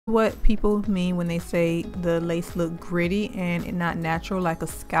What people mean when they say the lace look gritty and not natural like a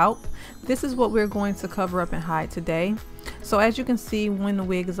scalp. This is what we're going to cover up and hide today. So as you can see, when the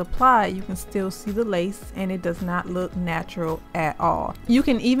wig is applied, you can still see the lace and it does not look natural at all. You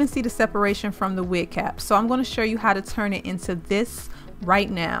can even see the separation from the wig cap. So I'm going to show you how to turn it into this right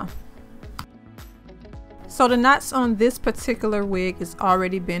now. So the knots on this particular wig has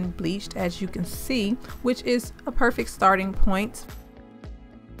already been bleached, as you can see, which is a perfect starting point.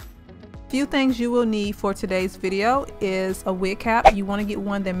 Few things you will need for today's video is a wig cap. You want to get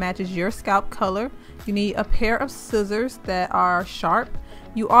one that matches your scalp color. You need a pair of scissors that are sharp.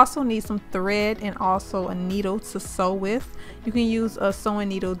 You also need some thread and also a needle to sew with. You can use a sewing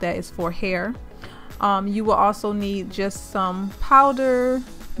needle that is for hair. You will also need just some powder,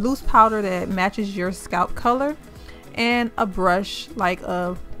 loose powder that matches your scalp color, and a brush, like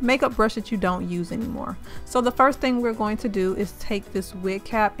a makeup brush that you don't use anymore. So the first thing we're going to do is take this wig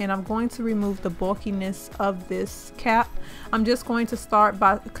cap, and I'm going to remove the bulkiness of this cap. I'm just going to start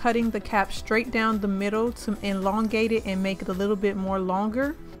by cutting the cap straight down the middle to elongate it and make it a little bit more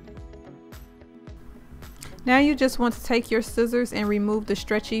longer. Now you just want to take your scissors and remove the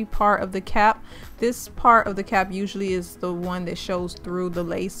stretchy part of the cap. This part of the cap usually is the one that shows through the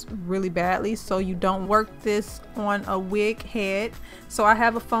lace really badly, so you don't work this on a wig head. So I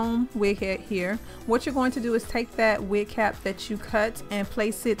have a foam wig head here. What you're going to do is take that wig cap that you cut and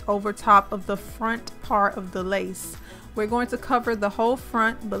place it over top of the front part of the lace. We're going to cover the whole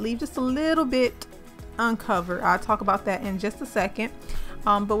front, but leave just a little bit uncovered. I'll talk about that in just a second.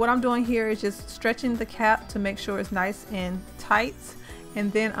 But what I'm doing here is just stretching the cap to make sure it's nice and tight,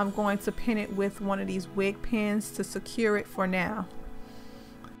 and then I'm going to pin it with one of these wig pins to secure it for now.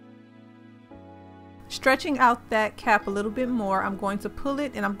 Stretching out that cap a little bit more, I'm going to pull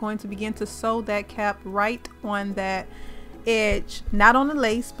it and I'm going to begin to sew that cap right on that edge, not on the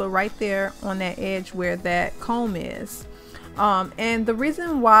lace, but right there on that edge where that comb is. And the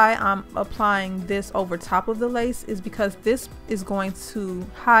reason why I'm applying this over top of the lace is because this is going to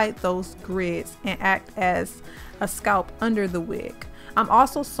hide those grids and act as a scalp under the wig. I'm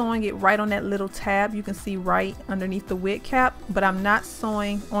also sewing it right on that little tab you can see right underneath the wig cap, but I'm not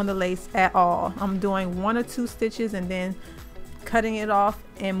sewing on the lace at all. I'm doing 1 or 2 stitches and then cutting it off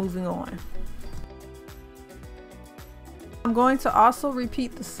and moving on. I'm going to also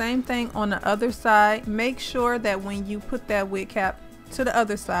repeat the same thing on the other side. Make sure that when you put that wig cap to the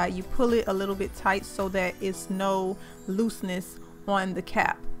other side, you pull it a little bit tight so that it's no looseness on the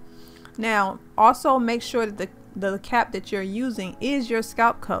cap. Now also make sure that the cap that you're using is your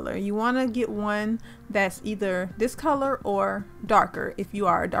scalp color. You want to get one that's either this color or darker if you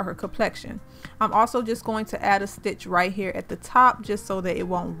are a darker complexion. I'm also just going to add a stitch right here at the top just so that it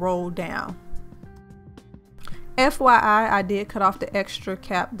won't roll down. FYI, I did cut off the extra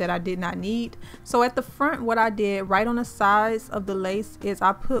cap that I did not need. So at the front, what I did right on the sides of the lace is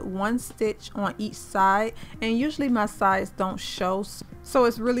I put 1 stitch on each side, and usually my sides don't show, so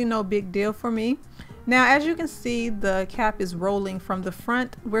it's really no big deal for me. Now as you can see, the cap is rolling from the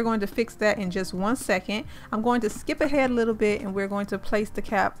front. We're going to fix that in just 1 second. I'm going to skip ahead a little bit and we're going to place the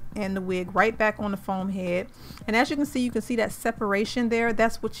cap and the wig right back on the foam head. And as you can see that separation there.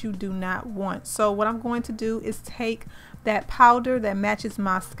 That's what you do not want. So what I'm going to do is take that powder that matches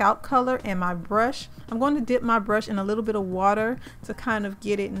my scalp color and my brush. I'm going to dip my brush in a little bit of water to kind of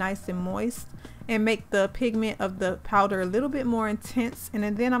get it nice and moist and make the pigment of the powder a little bit more intense,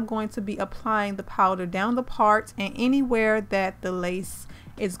 and then I'm going to be applying the powder down the parts and anywhere that the lace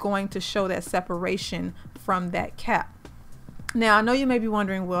is going to show that separation from that cap. Now I know you may be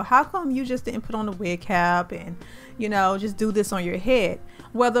wondering, well, how come you just didn't put on the wig cap and just do this on your head?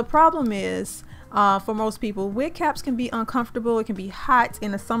 Well, the problem is for most people, wig caps can be uncomfortable. It can be hot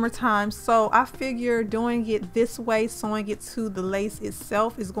in the summertime, so I figure doing it this way, sewing it to the lace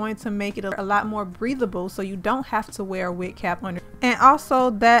itself, is going to make it a lot more breathable, so you don't have to wear a wig cap under. And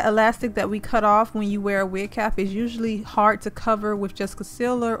also, that elastic that we cut off when you wear a wig cap is usually hard to cover with just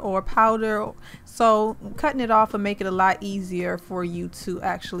concealer or powder, so cutting it off will make it a lot easier for you to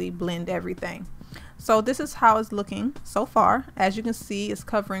actually blend everything. So this is how it's looking so far. As you can see, it's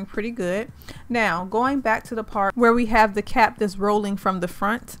covering pretty good. Now going back to the part where we have the cap that's rolling from the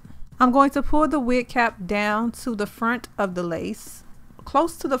front, I'm going to pull the wig cap down to the front of the lace,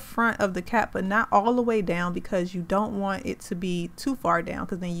 close to the front of the cap, but not all the way down, because you don't want it to be too far down,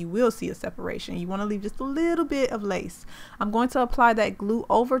 because then you will see a separation. You want to leave just a little bit of lace. I'm going to apply that glue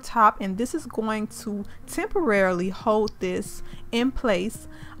over top, and this is going to temporarily hold this in place.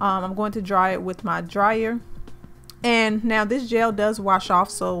 I'm going to dry it with my dryer, And now this gel does wash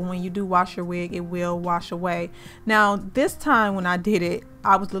off, so when you do wash your wig, it will wash away. Now this time when I did it,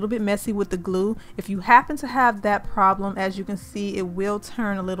 I was a little bit messy with the glue. If you happen to have that problem, as you can see, it will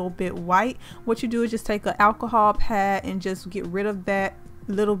turn a little bit white. What you do is just take an alcohol pad and just get rid of that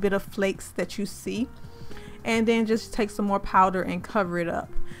little bit of flakes that you see, and then just take some more powder and cover it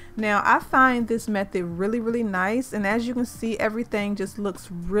up. Now I find this method really nice, and as you can see, everything just looks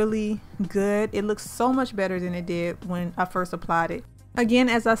really good. It looks so much better than it did when I first applied it. Again,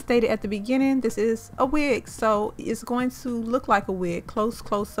 as I stated at the beginning, this is a wig, so it's going to look like a wig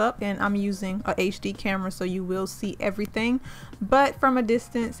close up, and I'm using a HD camera, so you will see everything. But from a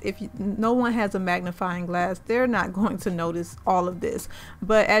distance, if no one has a magnifying glass, they're not going to notice all of this.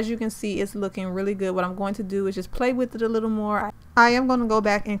 But as you can see, it's looking really good. What I'm going to do is just play with it a little more. I am going to go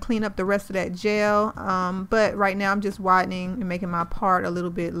back and clean up the rest of that gel, but right now I'm just widening and making my part a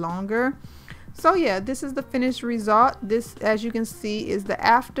little bit longer. So yeah, this is the finished result. This, as you can see, is the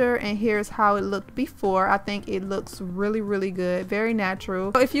after, and here's how it looked before. I think it looks really good, very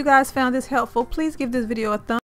natural. So if you guys found this helpful, please give this video a thumbs